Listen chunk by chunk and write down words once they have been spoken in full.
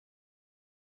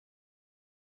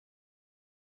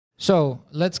So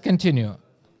let's continue.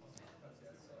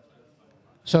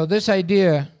 So this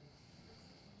idea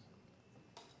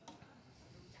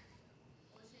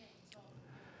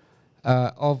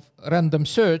of random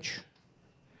search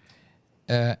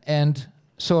and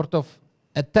sort of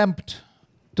attempt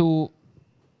to,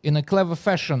 in a clever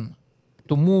fashion,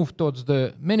 to move towards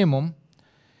the minimum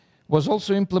was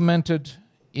also implemented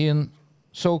in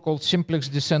so-called simplex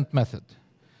descent method.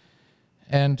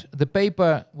 And the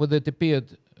paper with it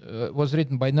appeared was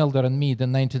written by Nelder and Mead in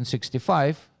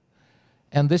 1965.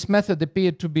 And this method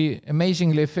appeared to be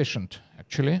amazingly efficient,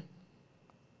 actually.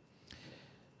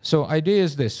 So idea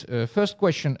is this. First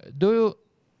question, do you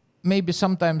maybe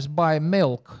sometimes buy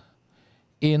milk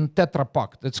in Tetra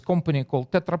Pak? That's a company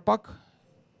called Tetra Pak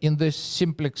in this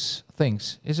simplex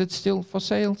things. Is it still for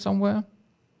sale somewhere?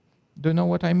 Do you know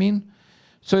what I mean?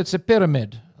 So it's a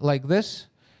pyramid like this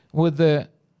with the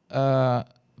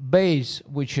base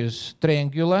which is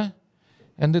triangular,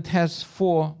 and it has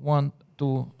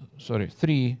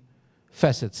three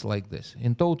facets like this.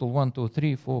 In total, 1, 2,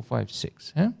 3, 4, 5,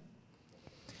 6. Eh?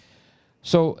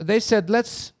 So they said,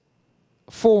 let's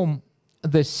form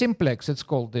the simplex. It's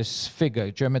called this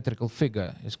figure, geometrical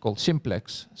figure is called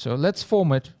simplex. So let's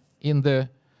form it in the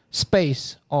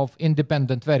space of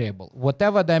independent variable.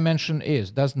 Whatever dimension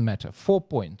is, doesn't matter. 4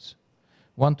 points,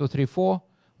 1, 2, 3, 4,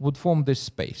 would form this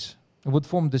space, would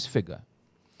form this figure.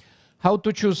 How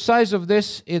to choose size of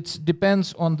this? It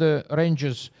depends on the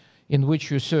ranges in which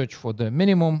you search for the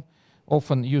minimum,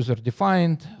 often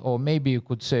user-defined, or maybe you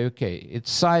could say, okay,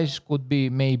 its size could be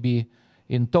maybe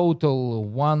in total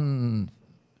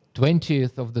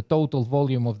 1/20th of the total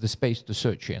volume of the space to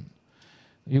search in.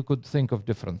 You could think of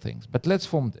different things, but let's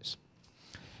form this.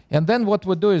 And then what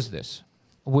we do is this.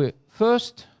 We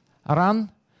first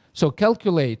run, so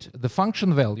calculate the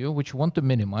function value, which we want to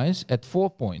minimize, at 4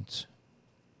 points,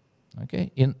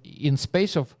 okay, in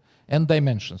space of n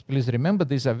dimensions. Please remember,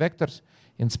 these are vectors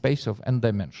in space of n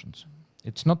dimensions.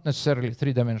 It's not necessarily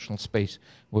three-dimensional space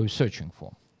we're searching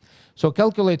for. So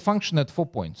calculate function at 4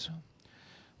 points.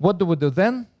 What do we do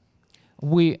then?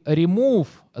 We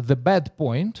remove the bad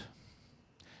point.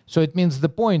 So it means the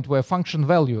point where function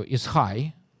value is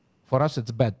high. For us,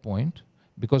 it's bad point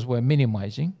because we're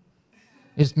minimizing.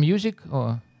 Is it music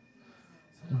or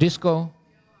disco?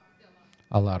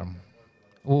 Alarm.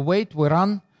 We wait, we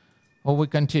run, or we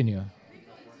continue?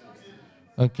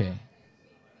 Okay.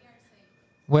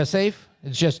 We're safe?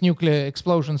 It's just nuclear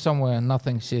explosion somewhere,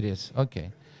 nothing serious.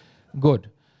 Okay, good.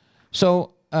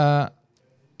 So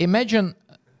imagine,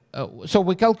 so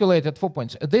we calculated 4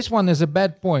 points. This one is a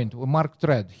bad point. We marked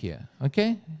red here,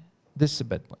 okay? This is a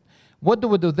bad point. What do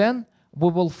we do then? We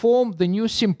will form the new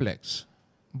simplex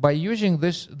by using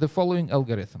the following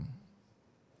algorithm.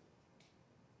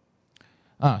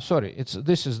 Sorry,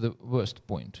 this is the worst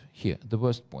point here, the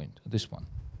worst point, this one.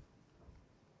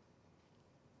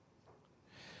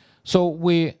 So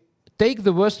we take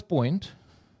the worst point,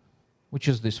 which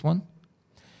is this one,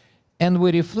 and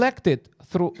we reflect it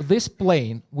through this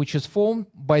plane, which is formed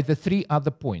by the 3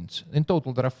 other points. In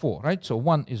total, there are 4, right? So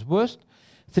 1 is worst,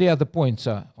 3 other points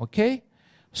are okay.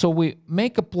 So we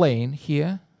make a plane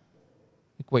here.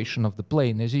 Equation of the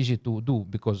plane is easy to do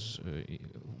because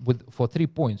for 3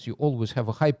 points, you always have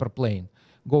a hyperplane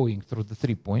going through the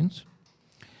 3 points.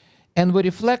 And we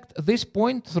reflect this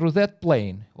point through that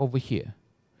plane over here.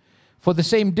 For the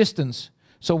same distance,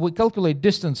 so we calculate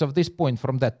distance of this point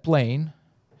from that plane,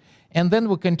 and then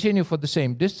we continue for the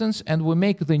same distance, and we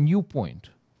make the new point.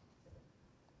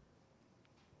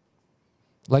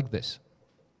 Like this.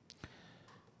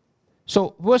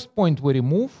 So worst point we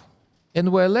remove,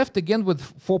 and we're left again with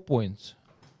 4 points.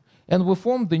 And we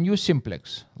form the new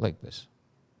simplex, like this.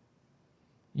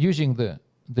 Using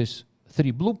this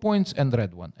 3 blue points and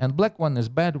red one. And black one is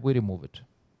bad, we remove it.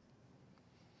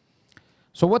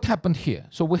 So what happened here?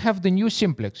 So we have the new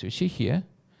simplex, you see here.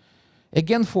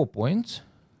 Again, 4 points.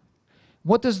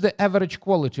 What is the average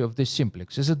quality of this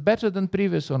simplex? Is it better than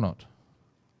previous or not?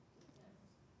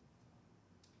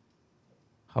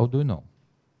 How do you know?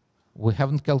 We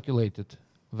haven't calculated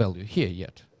value here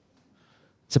yet.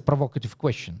 It's a provocative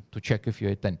question to check if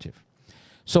you're attentive.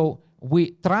 So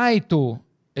we try to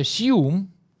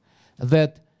assume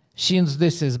that since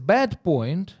this is bad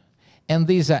point, and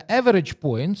these are average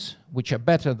points, which are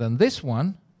better than this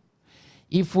one,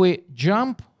 if we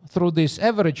jump through these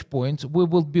average points, we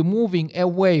will be moving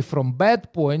away from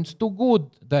bad points to good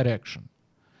direction.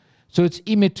 So it's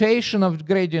imitation of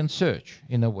gradient search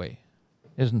in a way,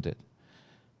 isn't it?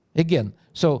 Again,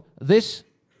 so this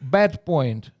bad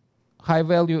point, high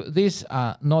value, these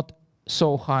are not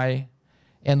so high,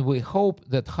 and we hope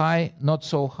that high, not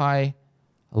so high,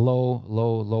 low,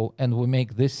 low, low, and we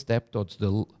make this step towards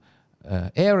the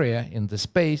area in the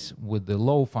space with the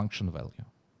low function value.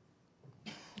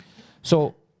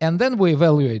 So, and then we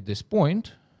evaluate this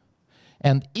point,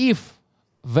 and if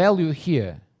value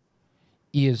here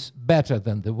is better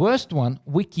than the worst one,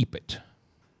 we keep it.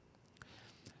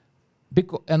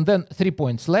 And then 3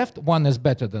 points left, one is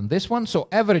better than this one, so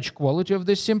average quality of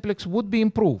this simplex would be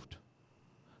improved.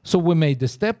 So we made a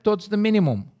step towards the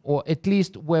minimum, or at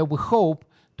least where we hope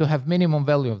to have minimum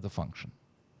value of the function.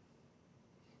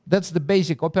 That's the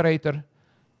basic operator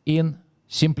in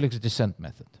simplex descent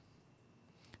method.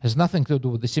 Has nothing to do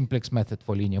with the simplex method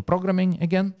for linear programming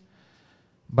again,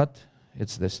 but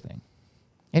it's this thing.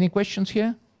 Any questions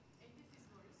here?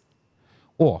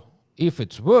 Or if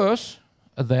it's worse,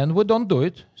 then we don't do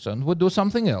it, so we do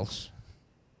something else.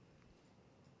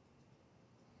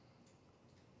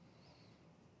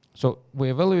 So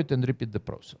we evaluate and repeat the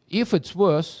process. If it's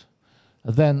worse,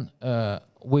 then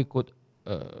we could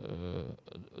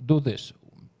do this.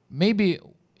 Maybe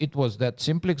it was that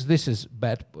simplex, this is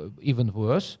bad, even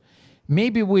worse.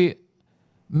 Maybe we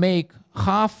make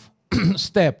half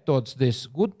step towards these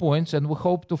good points and we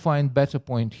hope to find better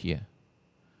point here.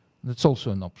 That's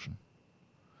also an option.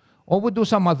 Or we do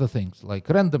some other things like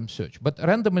random search, but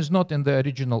random is not in the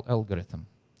original algorithm.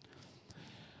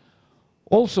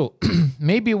 Also,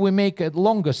 maybe we make a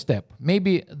longer step.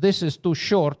 Maybe this is too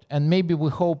short and maybe we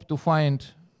hope to find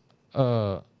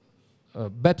a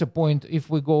better point if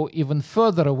we go even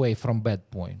further away from bad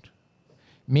point.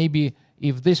 Maybe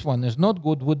if this one is not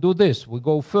good, we do this, we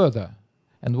go further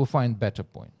and we find better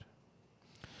point.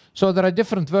 So there are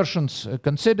different versions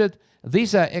considered.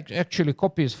 These are actually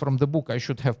copies from the book. I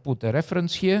should have put a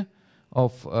reference here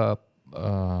of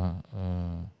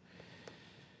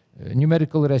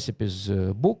Numerical Recipes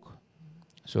book.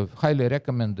 So highly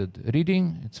recommended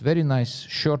reading. It's very nice,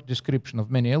 short description of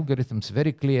many algorithms,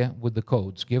 very clear with the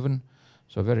codes given.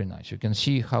 So very nice. You can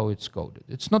see how it's coded.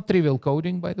 It's not trivial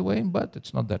coding, by the way, but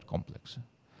it's not that complex.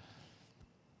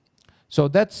 So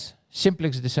that's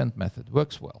simplex descent method,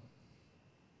 works well.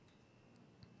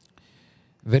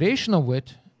 Variation of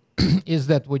it is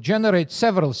that we generate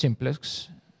several simplex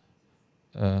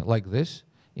like this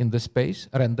in the space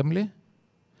randomly,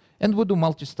 and we do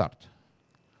multi-start.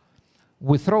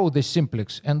 We throw this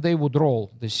simplex and they would roll,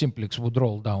 the simplex would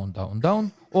roll down, down,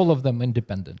 down, all of them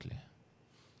independently.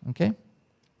 Okay?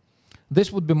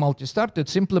 This would be multi-start.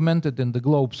 It's implemented in the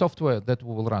Globe software that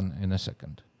we will run in a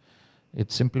second.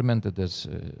 It's implemented as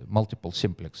multiple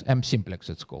simplex, M-simplex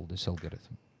it's called, this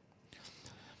algorithm.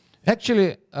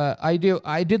 Actually, I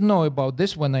didn't know about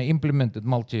this when I implemented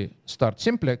multi-start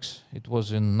simplex. It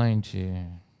was in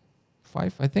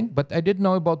 95, I think, but I didn't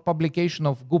know about publication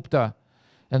of Gupta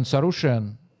and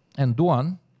Sarushan and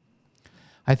Duan.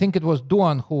 I think it was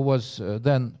Duan who was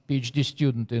then PhD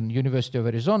student in University of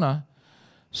Arizona.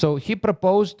 So he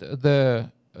proposed the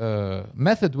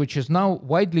method which is now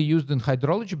widely used in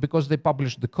hydrology because they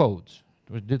published the codes.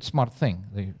 They did smart thing.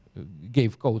 They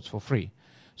gave codes for free.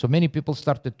 So many people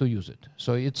started to use it.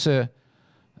 So it's a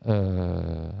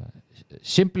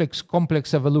simplex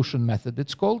complex evolution method,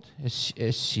 it's called,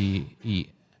 SCEA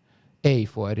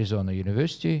for Arizona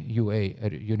University, UA,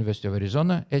 University of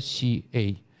Arizona,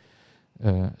 SCA.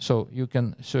 So you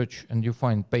can search and you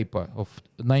find paper of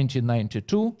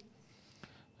 1992,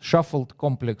 shuffled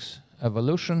complex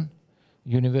evolution,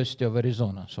 University of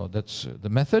Arizona. So that's the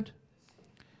method.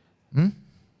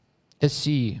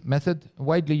 SCE method,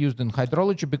 widely used in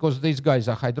hydrology because these guys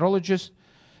are hydrologists,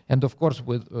 and of course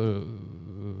with,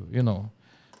 you know,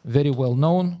 very well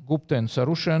known, Gupta and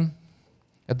Sarushan.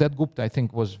 That Gupta, I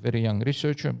think, was very young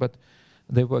researcher, but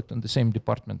they worked in the same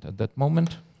department at that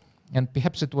moment. And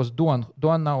perhaps it was Duan.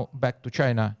 Duan now back to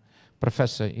China,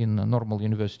 professor in a normal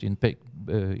university in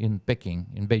Peking,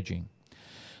 in Beijing.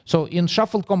 So in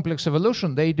shuffled complex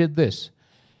evolution, they did this.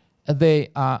 They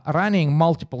are running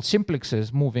multiple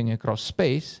simplexes moving across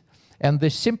space, and the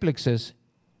simplexes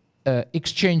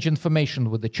exchange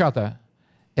information with each other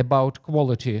about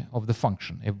quality of the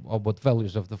function, about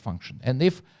values of the function. And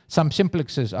if some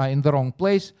simplexes are in the wrong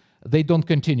place, they don't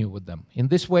continue with them. In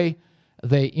this way,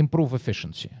 they improve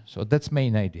efficiency. So that's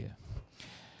main idea.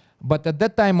 But at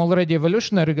that time, already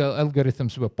evolutionary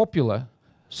algorithms were popular,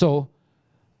 so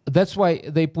that's why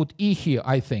they put E here,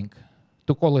 I think,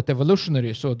 to call it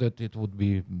evolutionary so that it would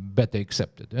be better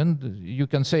accepted. And you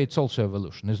can say it's also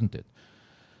evolution, isn't it?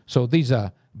 So these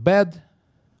are bad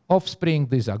offspring,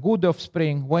 these are good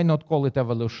offspring. Why not call it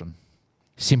evolution?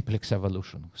 Simplex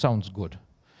evolution. Sounds good.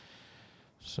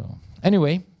 So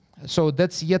anyway, so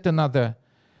that's yet another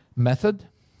method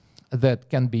that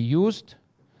can be used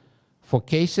for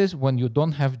cases when you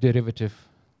don't have derivative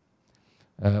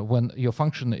when your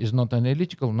function is not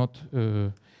analytical,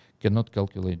 cannot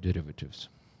calculate derivatives.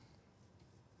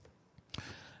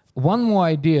 One more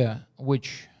idea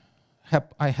which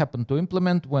I happened to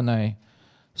implement when I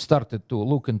started to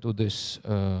look into this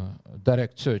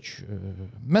direct search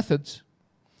methods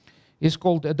is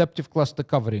called adaptive cluster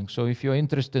covering. So if you're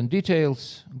interested in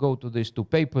details, go to these 2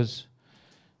 papers.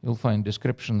 You'll find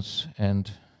descriptions,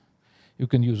 and you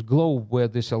can use Globe where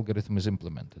this algorithm is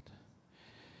implemented.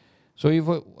 So if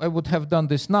I would have done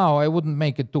this now, I wouldn't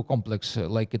make it too complex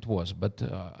like it was. But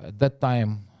at that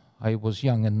time, I was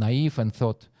young and naive and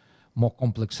thought more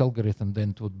complex algorithm,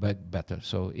 then it would be better.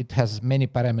 So it has many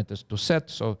parameters to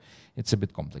set, so it's a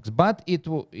bit complex. But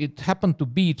it happened to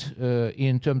beat,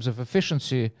 in terms of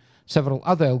efficiency, several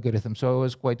other algorithms, so I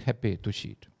was quite happy to see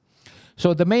it.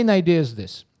 So the main idea is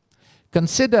this.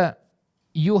 Consider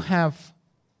you have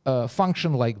a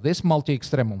function like this,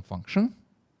 multi-extremum function.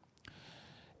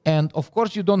 And of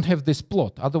course, you don't have this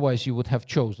plot. Otherwise, you would have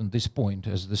chosen this point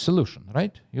as the solution,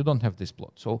 right? You don't have this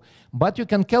plot. So, but you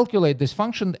can calculate this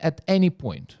function at any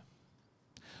point.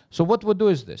 So what we do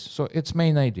is this. So its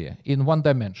main idea in 1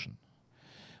 dimension.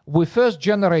 We first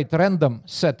generate random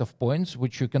set of points,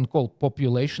 which you can call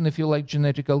population if you like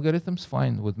genetic algorithms,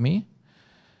 fine with me.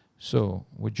 So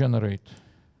we generate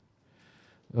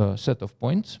a set of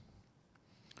points.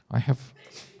 I have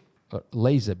a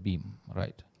laser beam,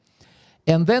 right?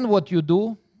 And then what you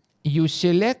do, you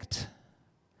select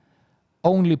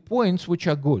only points which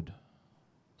are good.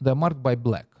 They're marked by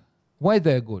black. Why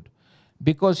they're good?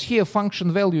 Because here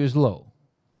function value is low.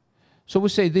 So we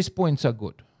say these points are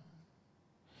good.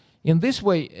 In this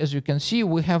way, as you can see,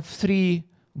 we have 3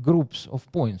 groups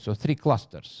of points, or 3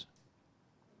 clusters.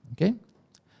 Okay?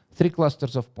 3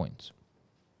 clusters of points.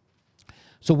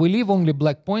 So we leave only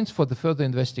black points for the further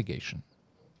investigation.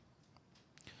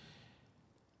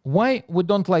 Why we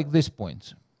don't like these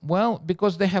points? Well,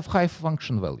 because they have high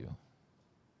function value.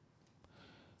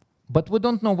 But we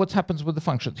don't know what happens with the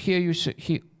function. Here you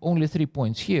see only 3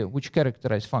 points here, which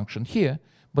characterize function here.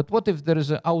 But what if there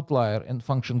is an outlier and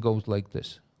function goes like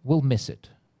this? We'll miss it.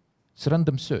 It's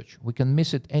random search. We can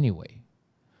miss it anyway.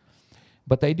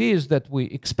 But the idea is that we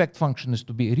expect functions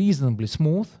to be reasonably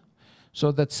smooth,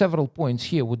 so that several points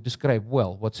here would describe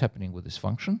well what's happening with this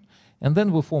function. And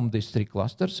then we form these 3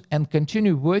 clusters and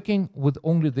continue working with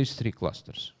only these 3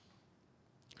 clusters.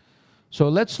 So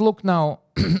let's look now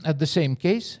at the same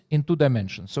case in 2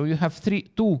 dimensions. So you have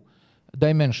 2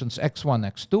 dimensions, x1,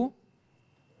 x2.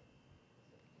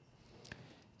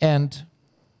 And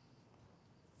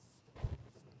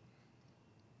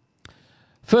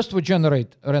first we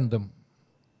generate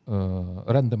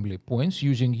randomly points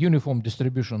using uniform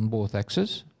distribution on both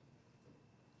axes.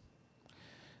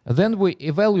 Then we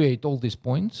evaluate all these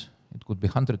points. It could be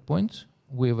 100 points.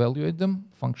 We evaluate them,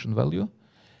 function value.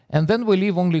 And then we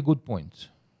leave only good points.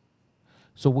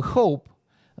 So we hope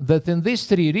that in these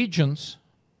 3 regions,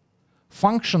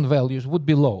 function values would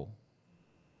be low.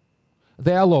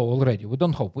 They are low already. We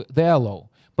don't hope. They are low.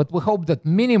 But we hope that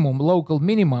minimum, local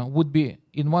minima, would be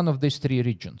in one of these 3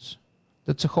 regions.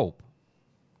 That's a hope.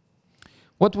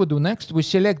 What we do next, we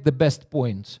select the best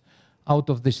points out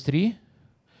of these 3.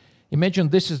 Imagine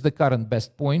this is the current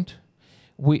best point.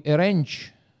 We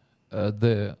arrange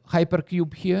the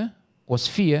hypercube here, or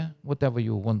sphere, whatever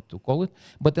you want to call it.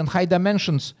 But in high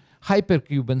dimensions,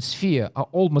 hypercube and sphere are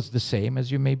almost the same,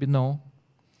 as you maybe know.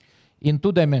 In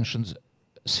 2 dimensions,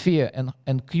 sphere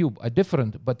and cube are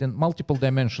different, but in multiple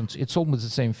dimensions, it's almost the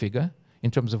same figure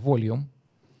in terms of volume.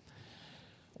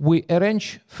 We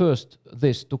arrange first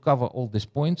this to cover all these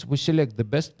points. We select the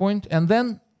best point, and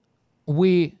then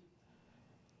we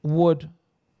would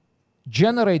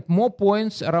generate more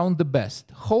points around the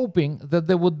best, hoping that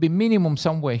there would be minimum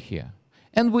somewhere here.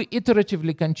 And we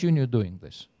iteratively continue doing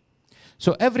this.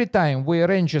 So every time we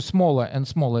arrange a smaller and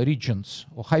smaller regions,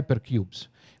 or hypercubes,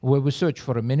 where we search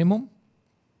for a minimum,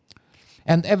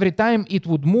 and every time it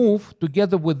would move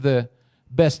together with the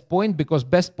best point, because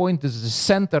best point is the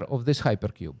center of this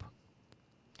hypercube.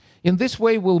 In this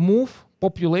way, we'll move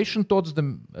population towards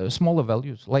the smaller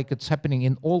values, like it's happening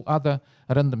in all other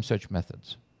random search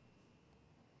methods.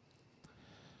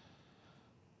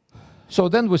 So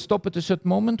then we stop at a certain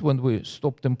moment when we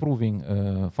stopped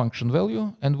improving function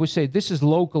value, and we say this is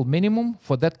local minimum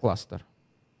for that cluster.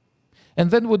 And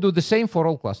then we do the same for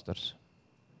all clusters.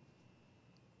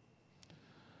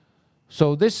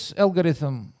 So this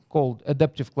algorithm called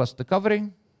adaptive cluster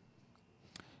covering,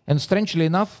 and strangely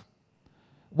enough,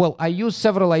 well, I used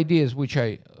several ideas which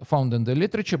I found in the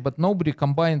literature, but nobody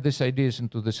combined these ideas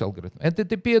into this algorithm. And it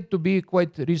appeared to be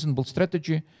quite a reasonable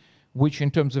strategy which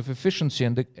in terms of efficiency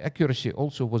and accuracy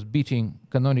also was beating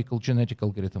canonical genetic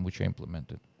algorithm which I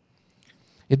implemented.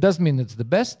 It doesn't mean it's the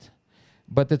best,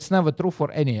 but it's never true for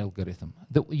any algorithm.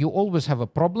 You always have a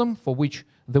problem for which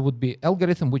there would be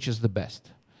algorithm which is the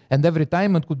best. And every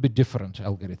time it could be different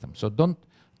algorithm. So don't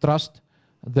trust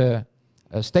the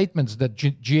statements that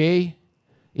GA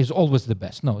is always the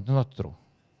best. No, it's not true.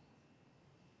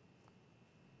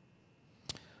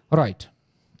 Right.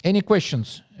 Any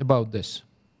questions about this?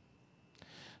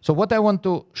 So what I want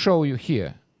to show you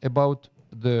here about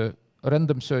the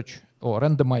random search or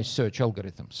randomized search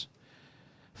algorithms.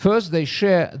 First, they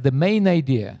share the main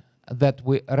idea that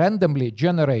we randomly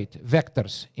generate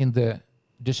vectors in the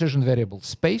decision variable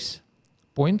space,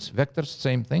 points, vectors,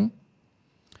 same thing,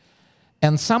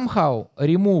 and somehow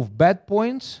remove bad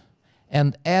points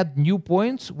and add new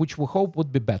points which we hope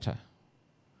would be better.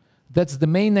 That's the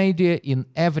main idea in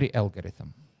every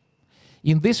algorithm.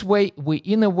 In this way, we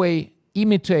in a way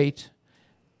imitate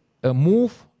a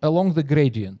move along the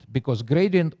gradient, because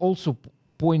gradient also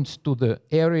points to the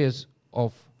areas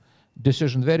of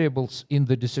decision variables in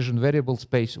the decision variable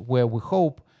space where we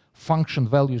hope function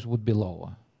values would be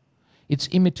lower. It's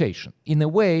imitation. In a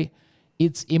way,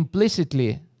 it's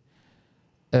implicit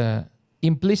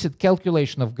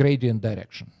calculation of gradient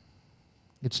direction.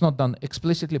 It's not done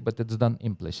explicitly, but it's done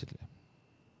implicitly.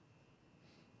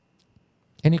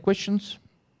 Any questions?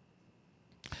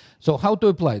 So how to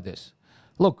apply this?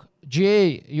 Look,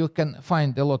 GA, you can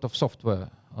find a lot of software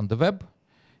on the web.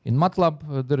 In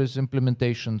MATLAB, there is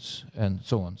implementations and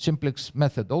so on. Simplex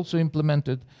method also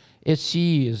implemented. SC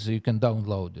is you can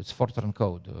download. It's Fortran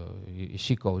code,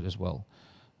 C code as well.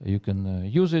 You can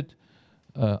use it.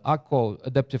 ACCO,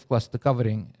 adaptive cluster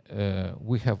covering,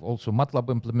 we have also MATLAB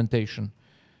implementation.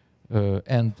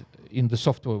 And in the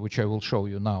software, which I will show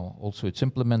you now, also it's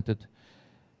implemented.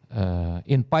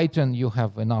 In Python, you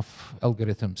have enough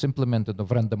algorithms implemented of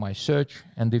randomized search,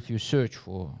 and if you search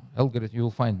for algorithm, you'll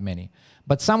find many.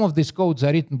 But some of these codes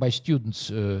are written by students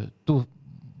in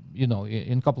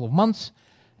a couple of months,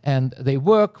 and they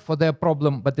work for their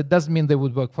problem, but it doesn't mean they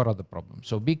would work for other problems.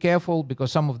 So be careful,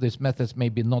 because some of these methods may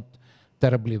be not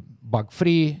terribly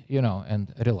bug-free,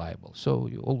 and reliable. So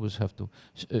you always have to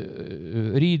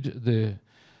read the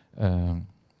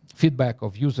feedback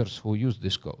of users who use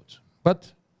these codes.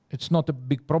 But it's not a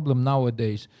big problem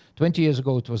nowadays. 20 years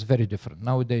ago, it was very different.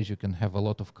 Nowadays, you can have a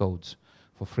lot of codes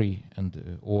for free,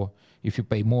 and or if you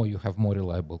pay more, you have more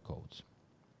reliable codes.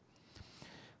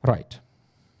 Right.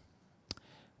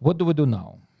 What do we do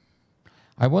now?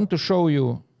 I want to show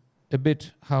you a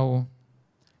bit how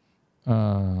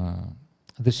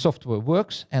this software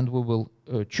works, and we will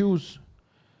choose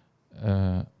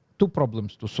 2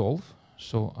 problems to solve.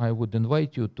 So I would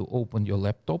invite you to open your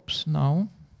laptops now.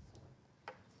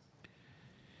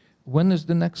 When is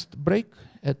the next break?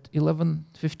 At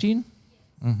 11:15?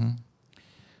 Mm-hmm.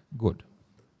 Good.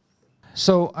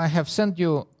 So I have sent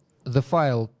you the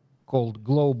file called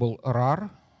global RAR.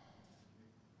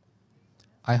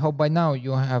 I hope by now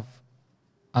you have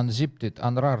unzipped it,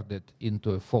 unrarred it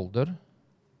into a folder.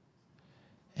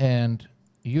 And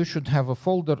you should have a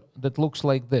folder that looks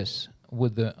like this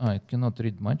with the, I cannot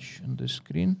read much on the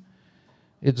screen.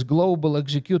 It's global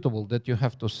executable that you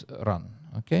have to run,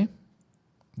 okay?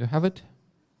 Do you have it?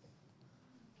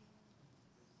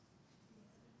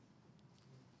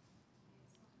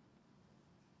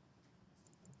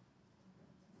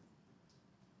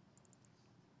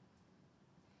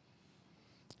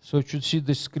 So you should see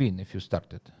this screen if you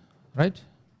start it, right?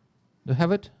 Do you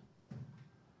have it?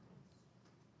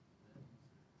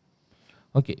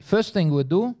 Okay, first thing we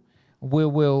do, we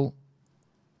will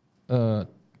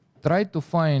try to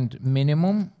find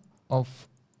minimum of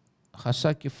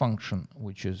Hasaki function,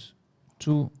 which is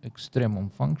 2 extremum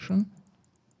function.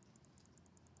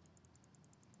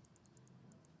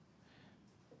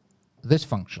 This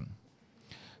function.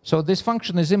 So this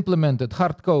function is implemented,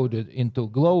 hard-coded into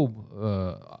globe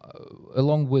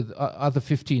along with other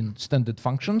 15 standard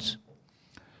functions.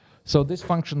 So this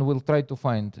function will try to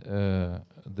find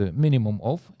the minimum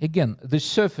of. Again, this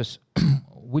surface,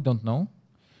 we don't know.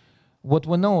 What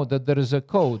we know that there is a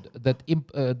code that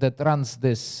that runs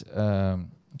this,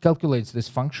 calculates this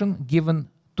function given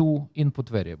 2 input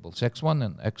variables, x1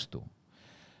 and x2.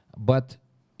 But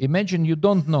imagine you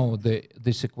don't know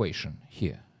this equation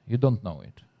here. You don't know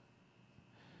it.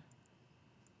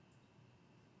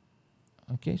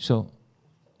 Okay, so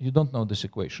you don't know this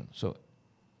equation.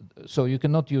 So you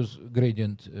cannot use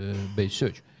gradient-based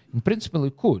search. In principle,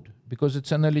 you could, because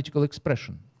it's an analytical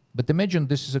expression. But imagine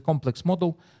this is a complex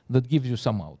model that gives you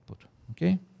some output.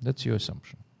 Okay, that's your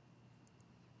assumption.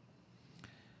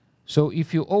 So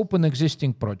if you open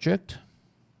existing project,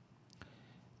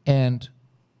 and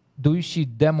do you see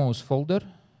demos folder?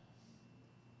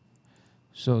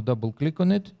 So double click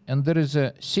on it, and there is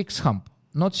a 6-hump,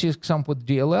 not 6-hump with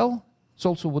DLL, it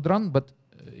also would run, but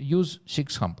use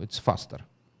 6-hump, it's faster.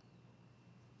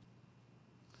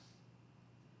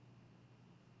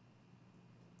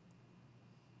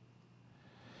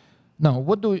 Now,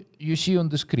 what do you see on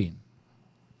the screen?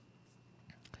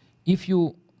 If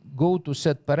you go to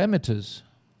set parameters,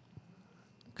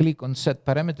 click on set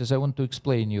parameters, I want to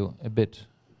explain you a bit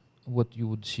what you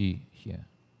would see here.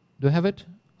 Do you have it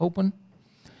open?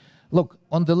 Look,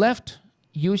 on the left,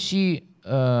 you see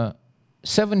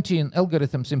 17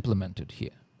 algorithms implemented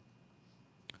here.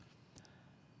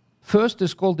 First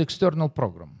is called external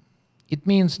program. It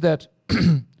means that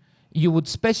you would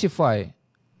specify,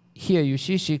 here you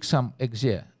see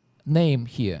 6-hump-exe, name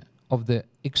here of the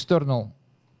external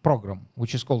program,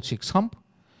 which is called 6-hump.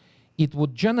 It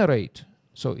would generate,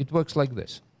 so it works like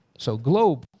this. So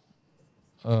globe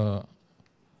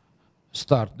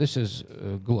start, this is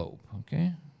globe,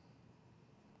 okay?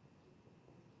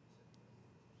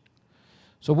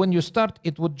 So when you start,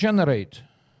 it would generate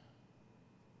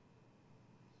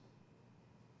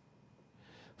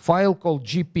file called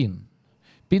gpin.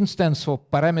 Pin stands for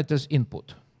parameters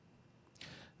input.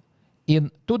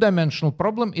 In two-dimensional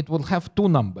problem, it will have two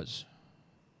numbers,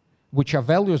 which are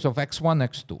values of x1,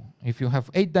 x2. If you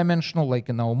have 8-dimensional, like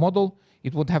in our model,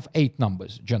 it would have 8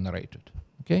 numbers generated,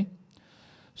 okay?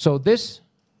 So this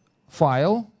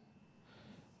file,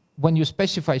 when you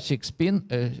specify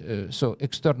 6-pin, so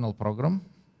external program,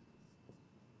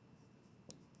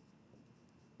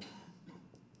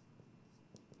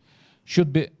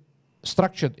 should be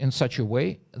structured in such a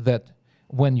way that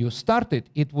when you start it,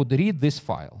 it would read this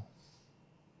file.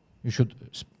 You should,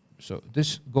 so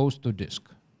this goes to disk.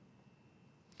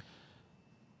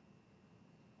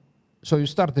 So you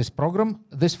start this program.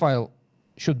 This file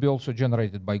should be also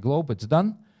generated by globe. It's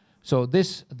done. So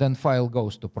this then file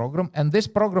goes to program. And this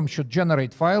program should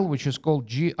generate file which is called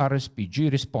GRSP,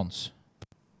 G-response.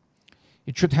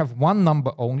 It should have one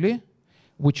number only,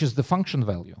 which is the function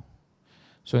value.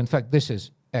 So in fact, this is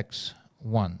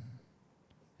x1,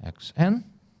 xn.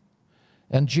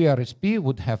 And GRSP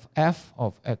would have f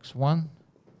of x1,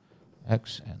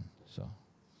 xn. So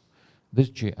this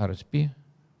GRSP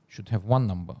should have one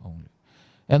number only.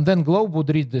 And then globe would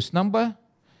read this number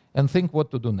and think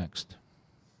what to do next.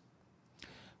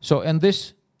 So, and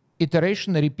this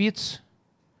iteration repeats,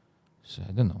 so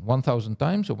I don't know, 1,000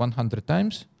 times or 100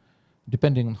 times,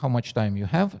 depending on how much time you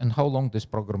have and how long this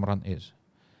program run is.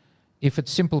 If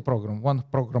it's simple program, one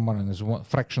program run is a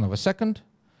fraction of a second.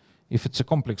 If it's a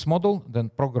complex model, then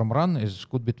program run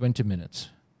could be 20 minutes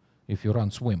if you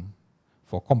run swim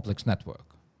for complex network.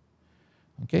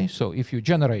 Okay, so if you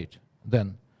generate,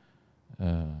 then,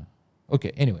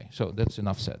 okay, anyway, so that's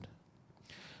enough said.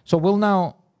 So we'll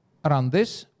now run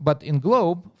this, but in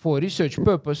globe, for research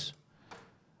purpose,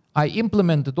 I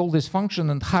implemented all this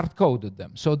function and hard-coded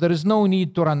them. So there is no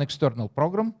need to run external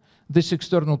program. This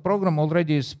external program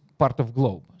already is part of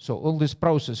globe. So all this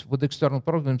process with external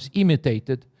programs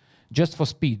imitated just for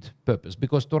speed purpose,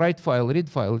 because to write file, read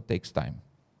file, it takes time.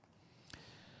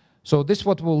 So this is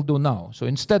what we'll do now. So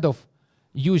instead of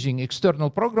using external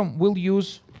program, we'll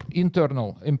use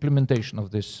internal implementation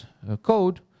of this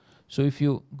code. So if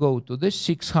you go to this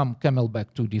 6-hump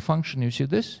camelback 2D function, you see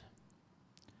this?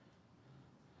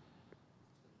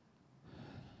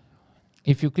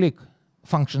 If you click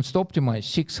functions to optimize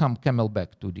 6-hump camelback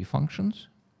 2D functions,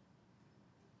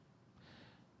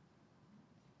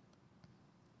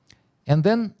 and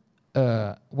then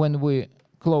when we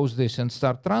close this and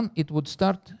start run, it would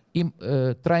start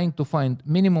trying to find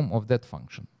minimum of that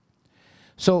function.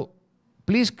 So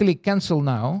please click cancel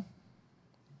now.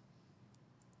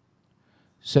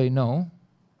 Say no.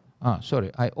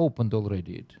 Sorry, I opened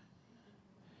already it.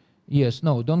 Yes,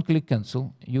 no, don't click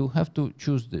cancel. You have to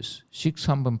choose this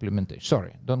 6-hump implementation.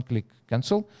 Sorry, don't click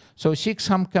cancel. So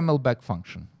 6-hump camelback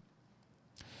function.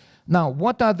 Now,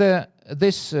 what are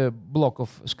this block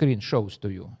of screen shows to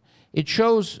you? It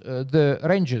shows the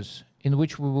ranges in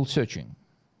which we will searching.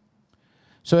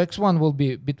 So x1 will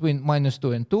be between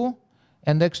 -2 and 2,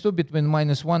 and x2 between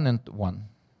 -1 and 1.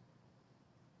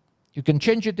 You can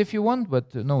change it if you want,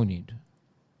 but no need.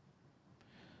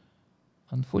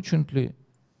 Unfortunately,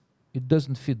 it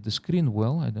doesn't fit the screen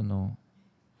well. I don't know.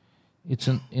 It's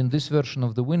in this version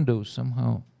of the Windows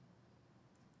somehow.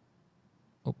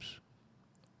 Oops,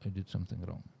 I did something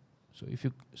wrong. So if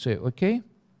you say OK.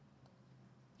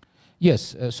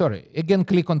 Yes, sorry. Again,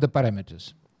 click on the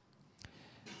parameters.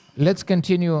 Let's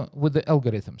continue with the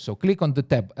algorithm. So click on the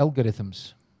tab,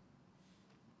 Algorithms.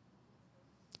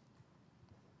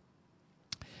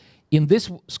 In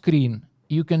this screen,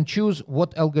 you can choose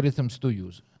what algorithms to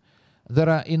use. There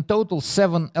are in total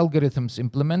 7 algorithms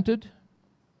implemented.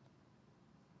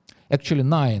 Actually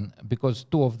 9, because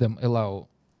 2 of them allow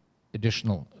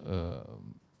additional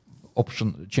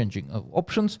changing of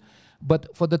options.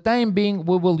 But for the time being,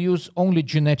 we will use only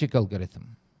genetic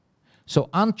algorithm. So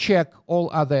uncheck all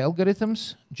other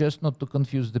algorithms, just not to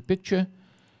confuse the picture.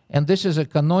 And this is a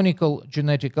canonical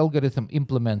genetic algorithm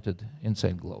implemented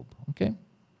inside Globe, okay?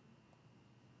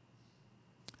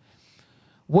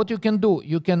 What you can do,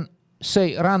 you can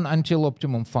say run until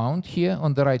optimum found here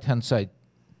on the right-hand side,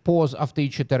 pause after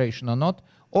each iteration or not,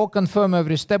 or confirm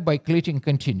every step by clicking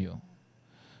continue.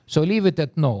 So leave it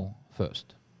at no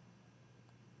first.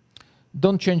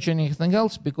 Don't change anything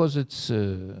else because it's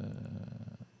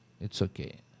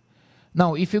okay.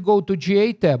 Now, if you go to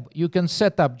GA tab, you can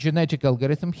set up genetic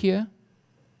algorithm here,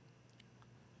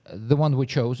 the one we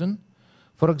chosen.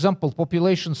 For example,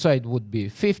 population side would be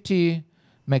 50,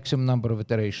 maximum number of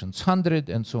iterations 100,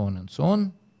 and so on and so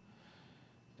on.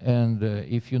 And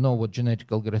if you know what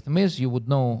genetic algorithm is, you would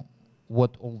know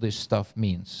what all this stuff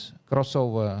means.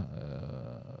 Crossover,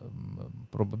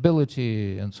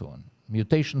 probability, and so on.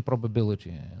 Mutation probability,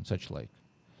 and such like.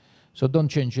 So don't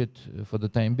change it for the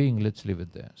time being. Let's leave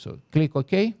it there. So click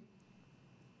OK.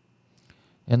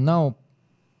 And now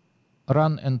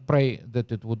run and pray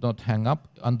that it would not hang up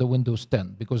under Windows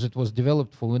 10, because it was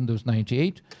developed for Windows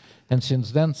 98. And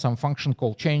since then, some function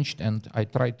call changed, and I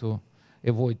tried to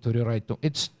avoid to rewrite.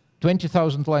 It's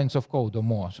 20,000 lines of code or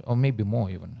more, or maybe more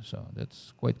even. So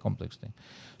that's quite complex thing.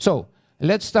 So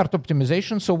let's start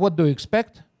optimization. So what do you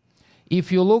expect?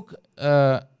 If you look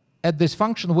at this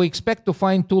function, we expect to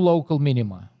find 2 local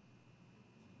minima.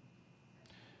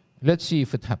 Let's see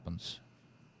if it happens.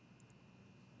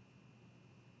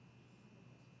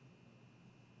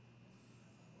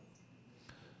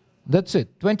 That's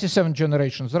it. 27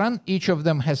 generations run. Each of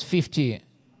them has 50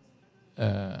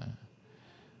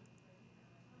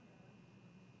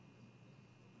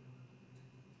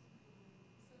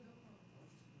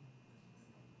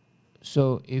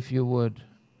 so if you would,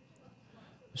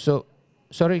 so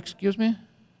sorry, excuse me?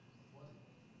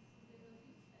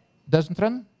 Doesn't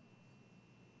run?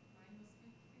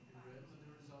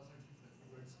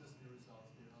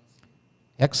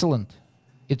 Excellent.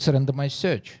 It's a randomized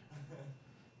search.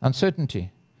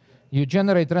 Uncertainty. You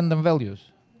generate random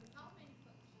values.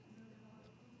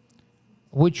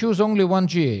 We choose only one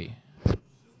GA.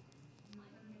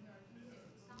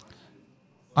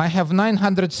 I have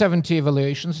 970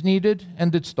 evaluations needed,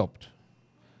 and it stopped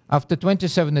after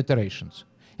 27 iterations.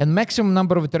 And maximum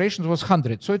number of iterations was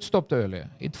 100, so it stopped earlier.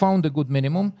 It found a good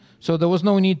minimum, so there was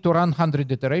no need to run 100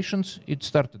 iterations. It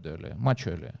started earlier, much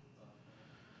earlier.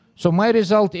 So my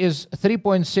result is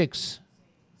 3.6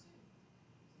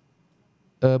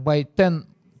 by 10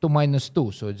 to minus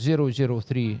 2, so it's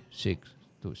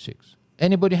 0.03626.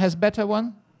 Anybody has better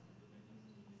one?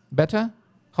 Better?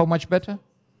 How much better?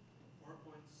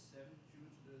 4.72 to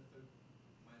the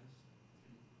minus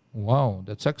 3. Wow,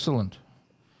 that's excellent.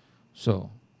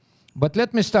 So, but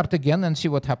let me start again and see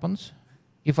what happens.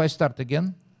 If I start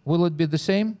again, will it be the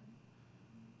same?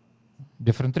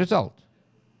 Different result.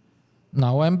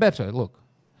 Now I'm better, look.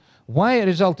 Why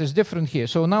result is different here?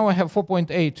 So now I have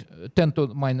 4.8, 10 to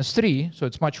minus 3, so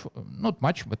it's much, not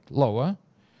much, but lower.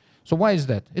 So why is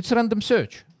that? It's a random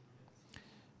search.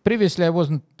 Previously I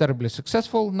wasn't terribly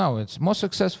successful, now it's more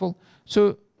successful.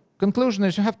 So conclusion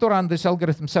is you have to run this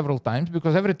algorithm several times,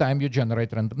 because every time you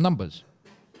generate random numbers.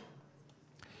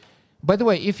 By the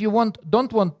way, if you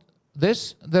don't want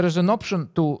this, there is an option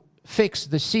to fix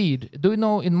the seed. Do you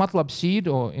know in MATLAB seed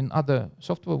or in other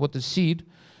software what is seed?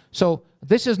 So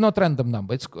this is not random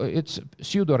number, it's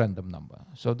pseudo-random number.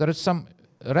 So there is some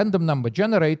random number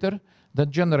generator that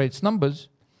generates numbers,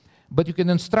 but you can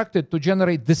instruct it to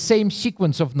generate the same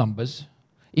sequence of numbers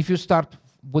if you start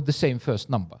with the same first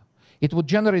number. It would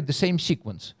generate the same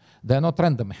sequence. They're not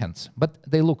random hence, but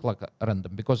they look like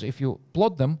random, because if you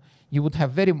plot them, you would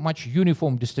have very much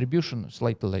uniform distribution,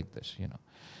 slightly like this, you know.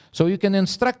 So you can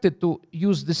instruct it to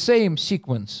use the same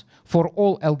sequence for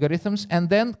all algorithms, and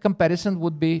then comparison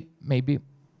would be maybe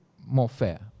more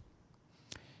fair.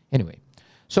 Anyway,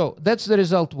 so that's the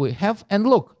result we have. And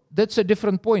look, that's a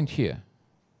different point here.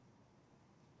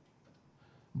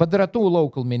 But there are 2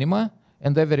 local minima,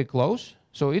 and they're very close.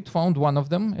 So it found one of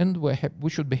them, and we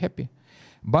should be happy.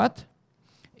 But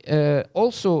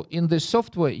also in this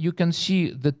software, you can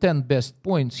see the 10 best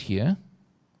points here.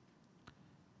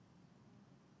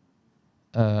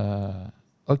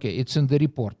 Okay, it's in the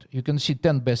report. You can see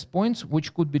 10 best points,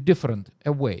 which could be different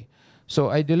away. So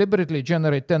I deliberately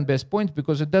generate 10 best points,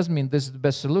 because it doesn't mean this is the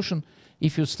best solution.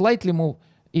 if you slightly move,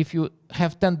 if you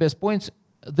have 10 best points,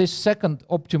 this second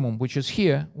optimum, which is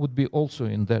here, would be also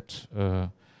in that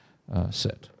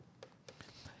set.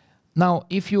 Now,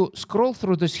 if you scroll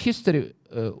through this history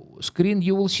screen,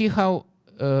 you will see how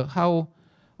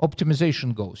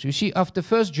optimization goes. You see, after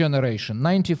first generation,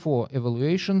 94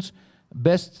 evaluations,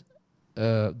 best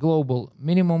global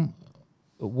minimum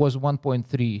was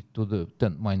 1.3 to the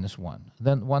 10 minus 1,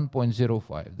 then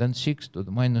 1.05, then 6 to the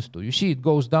minus 2. You see it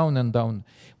goes down and down.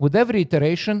 With every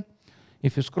iteration,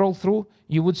 if you scroll through,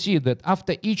 you would see that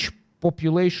after each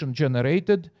population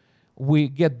generated, we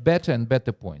get better and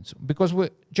better points. Because we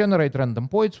generate random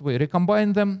points, we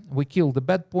recombine them, we kill the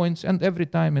bad points, and every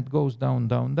time it goes down,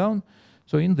 down, down.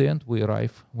 So in the end, we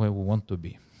arrive where we want to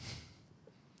be.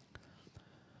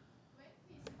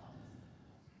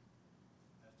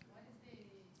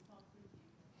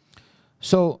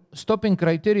 So stopping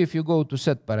criteria, if you go to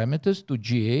set parameters, to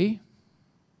GA,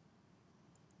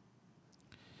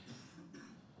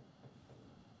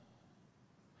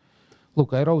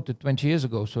 look, I wrote it 20 years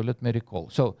ago, so let me recall.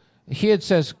 So here it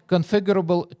says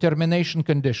configurable termination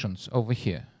conditions over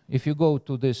here. If you go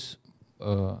to this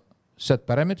set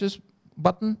parameters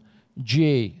button,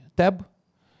 GA tab,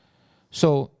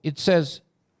 so it says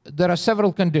there are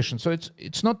several conditions. So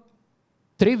it's not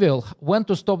trivial when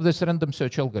to stop this random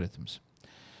search algorithms.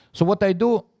 So what I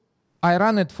do, I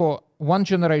run it for one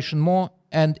generation more,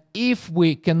 and if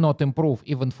we cannot improve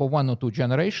even for 1 or 2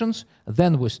 generations,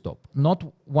 then we stop, not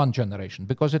one generation,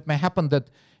 because it may happen that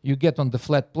you get on the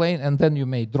flat plane and then you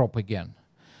may drop again.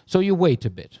 So you wait a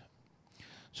bit.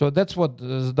 So that's what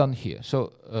is done here.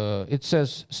 So it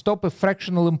says stop if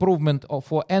fractional improvement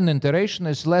for n iteration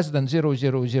is less than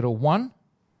 0.0001.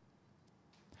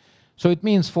 So it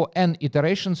means for n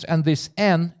iterations, and this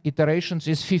n iterations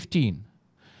is 15.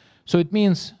 So it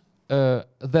means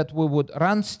that we would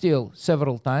run still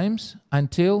several times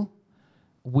until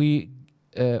we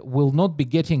will not be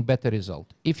getting better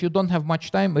result. If you don't have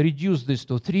much time, reduce this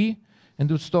to 3 and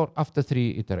do store after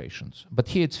 3 iterations. But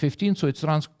here it's 15, so it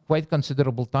runs quite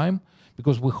considerable time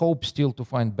because we hope still to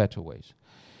find better ways.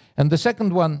 And the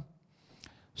second one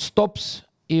stops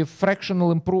if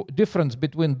fractional difference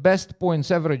between best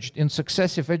points averaged in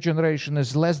successive edge generation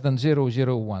is less than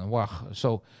 0.01. Wow.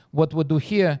 So what we do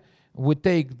here, we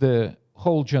take the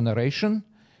whole generation,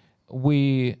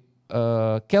 we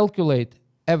calculate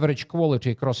average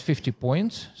quality across 50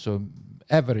 points, so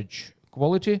average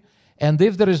quality, and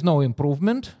if there is no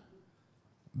improvement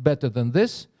better than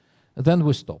this, then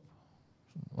we stop.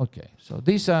 Okay, so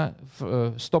these are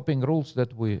stopping rules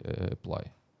that we apply.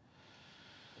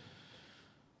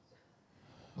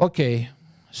 Okay,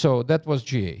 so that was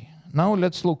GA. Now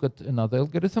let's look at another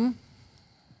algorithm.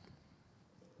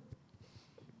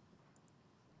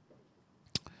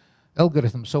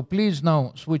 So please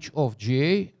now switch off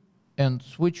GA and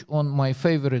switch on my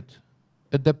favorite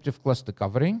adaptive cluster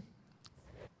covering.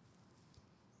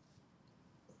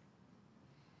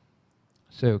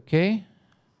 Say OK.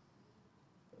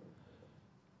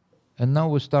 And now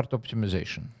we start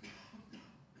optimization.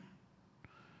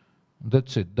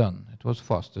 That's it, done. It was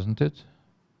fast, isn't it?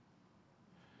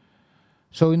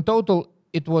 So in total,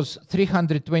 it was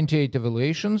 328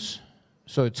 evaluations.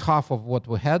 So it's half of what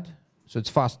we had. So it's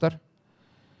faster.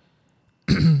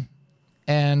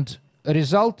 And the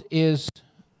result is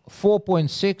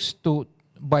 4.6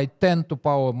 by 10 to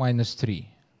power minus 3.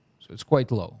 So it's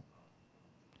quite low.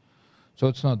 So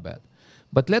it's not bad.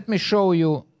 But let me show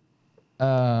you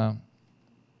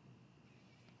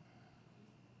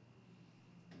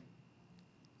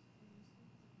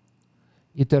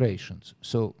iterations.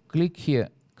 So click here,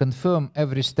 confirm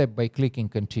every step by clicking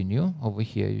continue. Over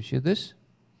here, you see this?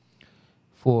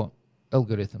 For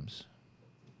algorithms.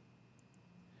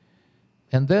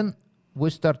 And then we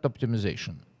start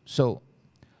optimization. So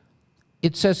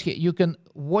it says here, you can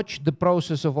watch the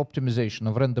process of optimization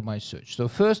of randomized search. So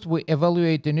first we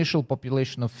evaluate initial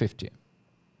population of 50.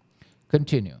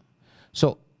 Continue.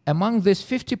 So among these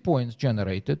 50 points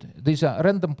generated, these are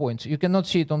random points. You cannot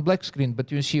see it on black screen,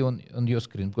 but you see on your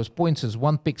screen, because points is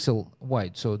 1 pixel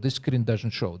wide, so this screen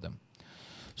doesn't show them.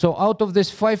 So out of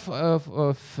this 50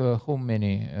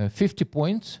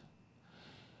 points,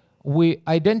 we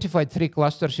identified 3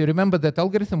 clusters. You remember that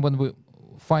algorithm when we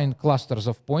find clusters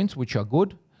of points which are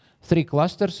good, 3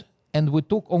 clusters, and we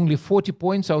took only 40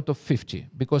 points out of 50,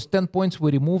 because 10 points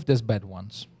we removed as bad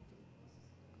ones.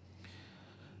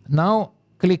 Now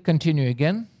click continue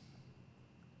again.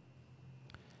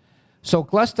 So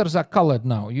clusters are colored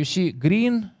now. You see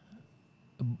green,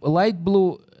 light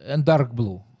blue, and dark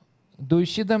blue. Do you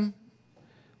see them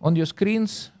on your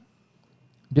screens?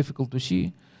 Difficult to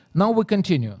see. Now we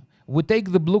continue. We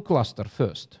take the blue cluster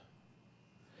first.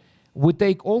 We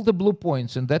take all the blue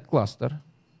points in that cluster,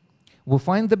 we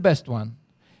find the best one,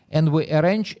 and we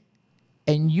arrange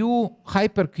a new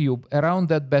hypercube around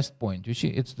that best point. You see,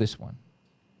 it's this one.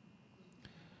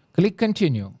 Click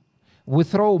continue. We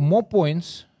throw more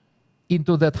points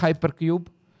into that hypercube,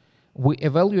 we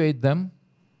evaluate them,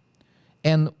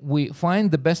 and we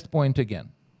find the best point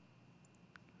again.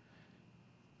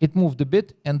 It moved a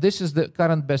bit, and this is the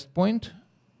current best point.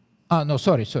 Ah, no,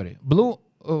 sorry. Blue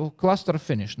cluster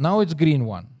finished. Now it's green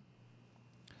one.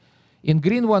 In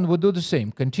green one, we do the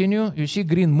same. Continue. You see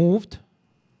green moved.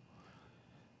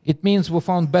 It means we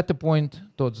found better point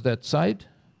towards that side.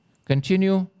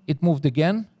 Continue. It moved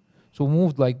again. So we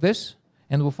moved like this,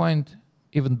 and we find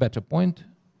even better point.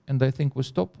 And I think we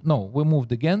stop. No, we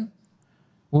moved again.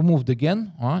 We moved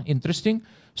again. Interesting.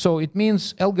 So it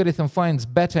means algorithm finds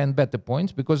better and better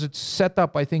points because it's set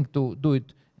up, I think, to do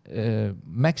it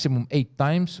maximum 8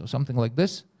 times or something like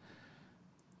this.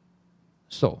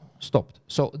 So stopped.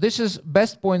 So this is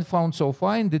best point found so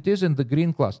far, and it is in the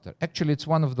green cluster. Actually, it's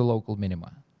one of the local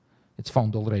minima. It's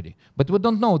found already. But we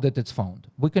don't know that it's found.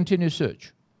 We continue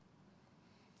search.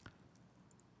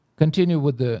 Continue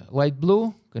with the light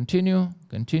blue. Continue.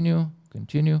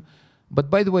 But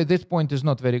by the way, this point is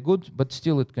not very good, but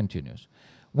still it continues.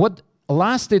 What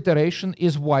last iteration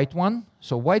is white one.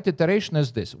 So white iteration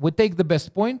is this. We take the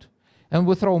best point, and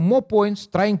we throw more points,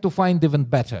 trying to find even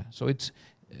better. So it's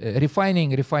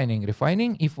refining.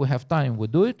 If we have time, we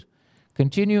do it.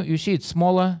 Continue. You see it's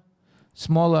smaller,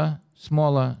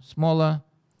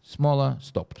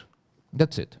 stopped.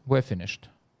 That's it. We're finished.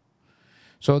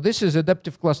 So this is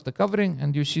adaptive cluster covering,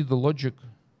 and you see the logic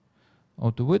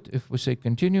out of it. If we say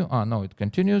continue, no, it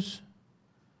continues.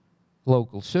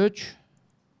 Local search.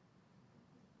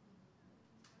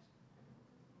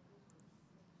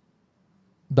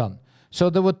 Done. So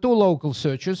there were 2 local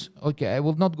searches. Okay, I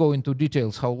will not go into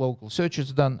details how local search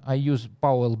is done. I use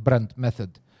Powell-Brent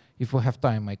method. If we have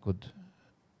time, I could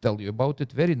tell you about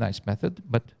it. Very nice method,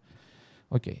 but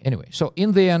okay. Anyway, so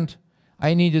in the end,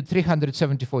 I needed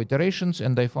 374 iterations,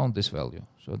 and I found this value.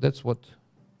 So that's what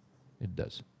it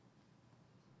does.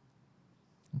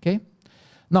 Okay?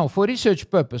 Now, for research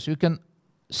purpose, you can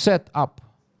set up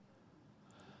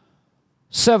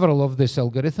several of these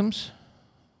algorithms.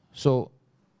 So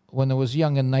when I was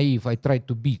young and naive, I tried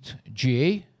to beat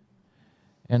GA.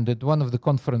 And at one of the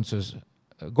conferences,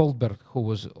 Goldberg, who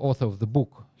was author of the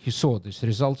book, he saw these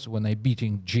results when I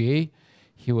beating GA.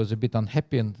 He was a bit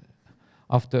unhappy, and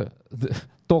after the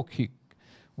talk,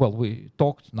 we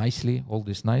talked nicely, all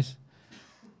this nice.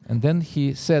 And then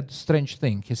he said strange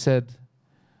thing. He said,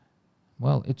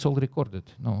 well, it's all recorded.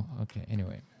 No, okay,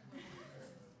 anyway.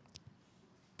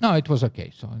 No, it was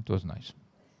okay, so it was nice.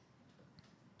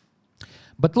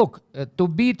 But look, to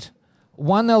beat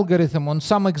one algorithm on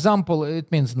some example,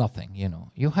 it means nothing, you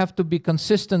know. You have to be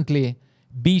consistently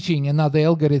beating another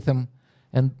algorithm.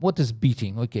 And what is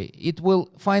beating? Okay, it will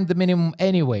find the minimum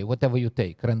anyway, whatever you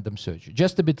take, random search,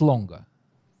 just a bit longer.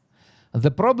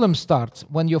 The problem starts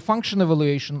when your function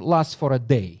evaluation lasts for a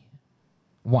day.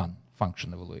 One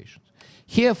function evaluation.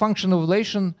 Here, function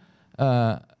evaluation,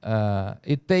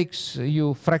 it takes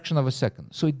you a fraction of a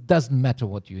second. So it doesn't matter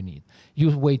what you need.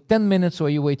 You wait 10 minutes or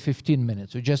you wait 15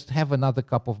 minutes. You just have another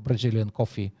cup of Brazilian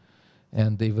coffee.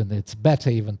 And even it's better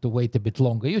even to wait a bit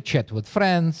longer. You chat with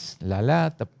friends,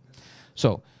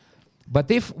 So,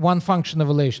 but if one function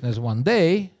evaluation is 1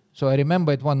 day, so I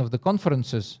remember at one of the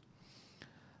conferences,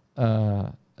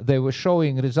 they were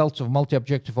showing results of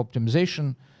multi-objective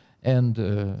optimization, and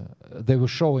they were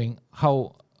showing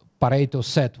how Pareto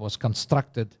set was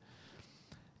constructed,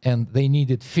 and they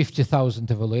needed 50,000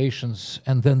 evaluations,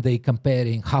 and then they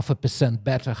comparing 0.5%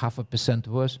 better, 0.5%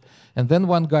 worse. And then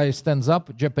one guy stands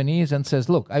up, Japanese, and says,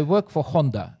 look, I work for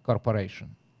Honda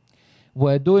Corporation.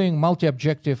 We're doing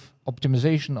multi-objective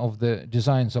optimization of the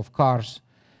designs of cars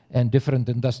and different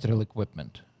industrial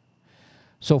equipment.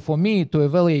 So for me to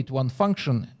evaluate one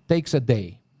function takes a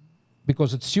day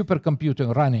because it's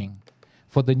supercomputing running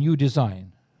for the new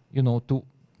design, you know, to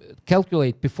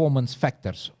calculate performance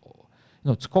factors. You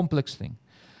know, it's a complex thing.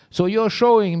 So you're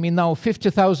showing me now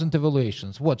 50,000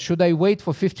 evaluations. What, should I wait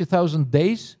for 50,000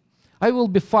 days? I will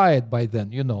be fired by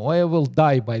then, you know, I will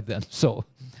die by then.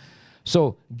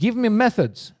 So give me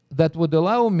methods that would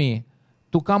allow me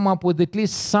to come up with at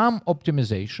least some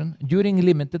optimization during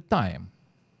limited time.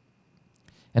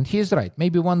 And he's right.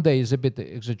 Maybe 1 day is a bit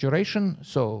exaggeration.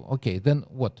 So, okay, then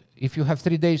what? If you have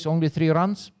 3 days, only 3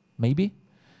 runs? Maybe.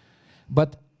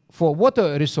 But for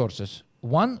water resources,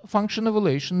 one function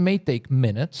evaluation may take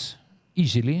minutes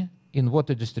easily in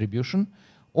water distribution.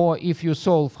 Or if you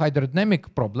solve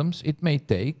hydrodynamic problems, it may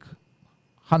take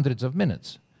hundreds of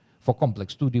minutes for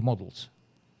complex 2D models.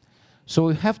 So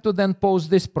we have to then pose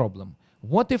this problem.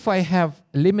 What if I have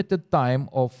limited time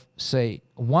of, say,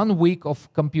 1 week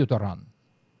of computer run?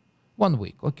 1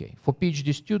 week, okay. For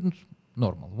PhD students,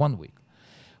 normal, 1 week.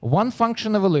 One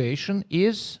function evaluation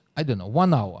is, I don't know,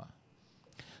 1 hour.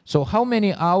 So how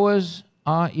many hours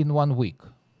are in 1 week?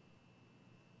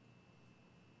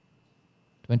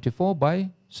 24 by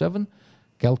 7?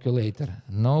 Calculator.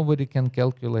 Nobody can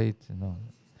calculate. No.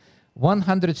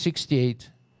 168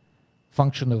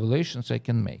 function evaluations I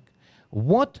can make.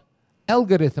 What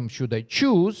algorithm should I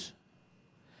choose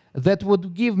that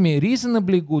would give me a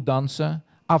reasonably good answer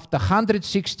after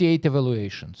 168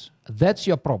 evaluations? That's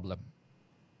your problem.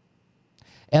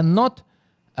 And not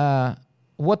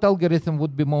what algorithm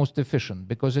would be most efficient,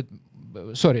 because it,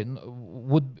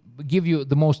 would give you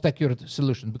the most accurate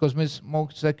solution, because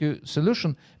most accurate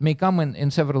solution may come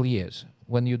in several years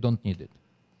when you don't need it.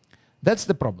 That's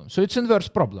the problem. So it's inverse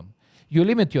problem. You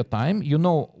limit your time, you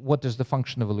know what is the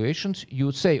function evaluations,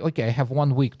 you say, okay, I have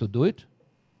 1 week to do it,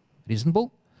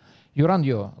 reasonable. You run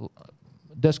your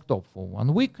desktop for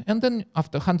 1 week, and then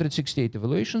after 168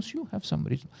 evaluations, you have some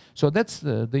reason. So that's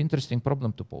the interesting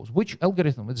problem to pose. Which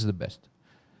algorithm is the best?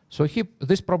 So here,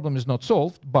 this problem is not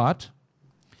solved, but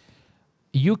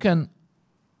you can,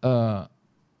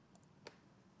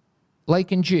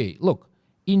 like in GA, look,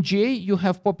 in GA you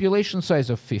have population size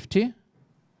of 50,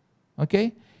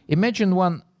 okay? Imagine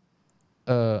one,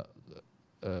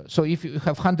 so if you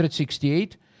have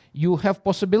 168, you have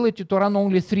possibility to run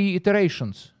only 3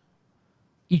 iterations.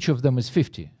 Each of them is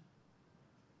 50.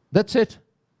 That's it.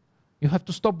 You have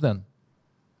to stop then.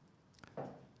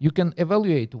 You can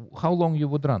evaluate how long you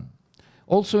would run.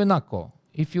 Also in ACCO,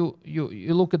 if you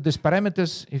look at these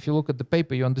parameters, if you look at the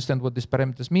paper, you understand what these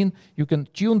parameters mean, you can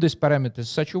tune these parameters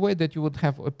such a way that you would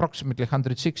have approximately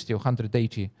 160 or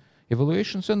 180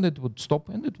 evaluations, and it would stop,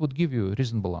 and it would give you a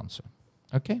reasonable answer.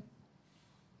 Okay?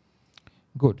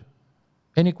 Good.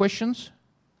 Any questions?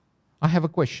 I have a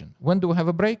question. When do we have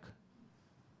a break?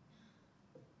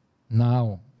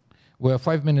 Now. We're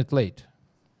 5 minutes late.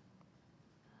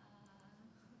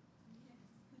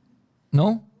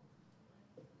 No?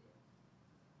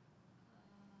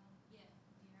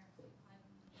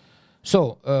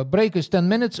 So, break is 10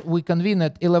 minutes. We convene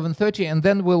at 11:30, and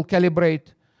then we'll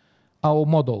calibrate our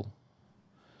model.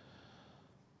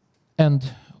 And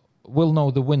we'll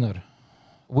know the winner.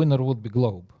 Winner would be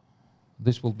globe.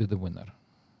 This will be the winner.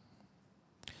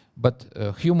 But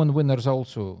human winners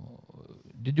also.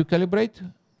 Did you calibrate?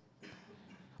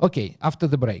 Okay, after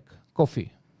the break,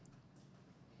 coffee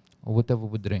or whatever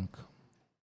we drink.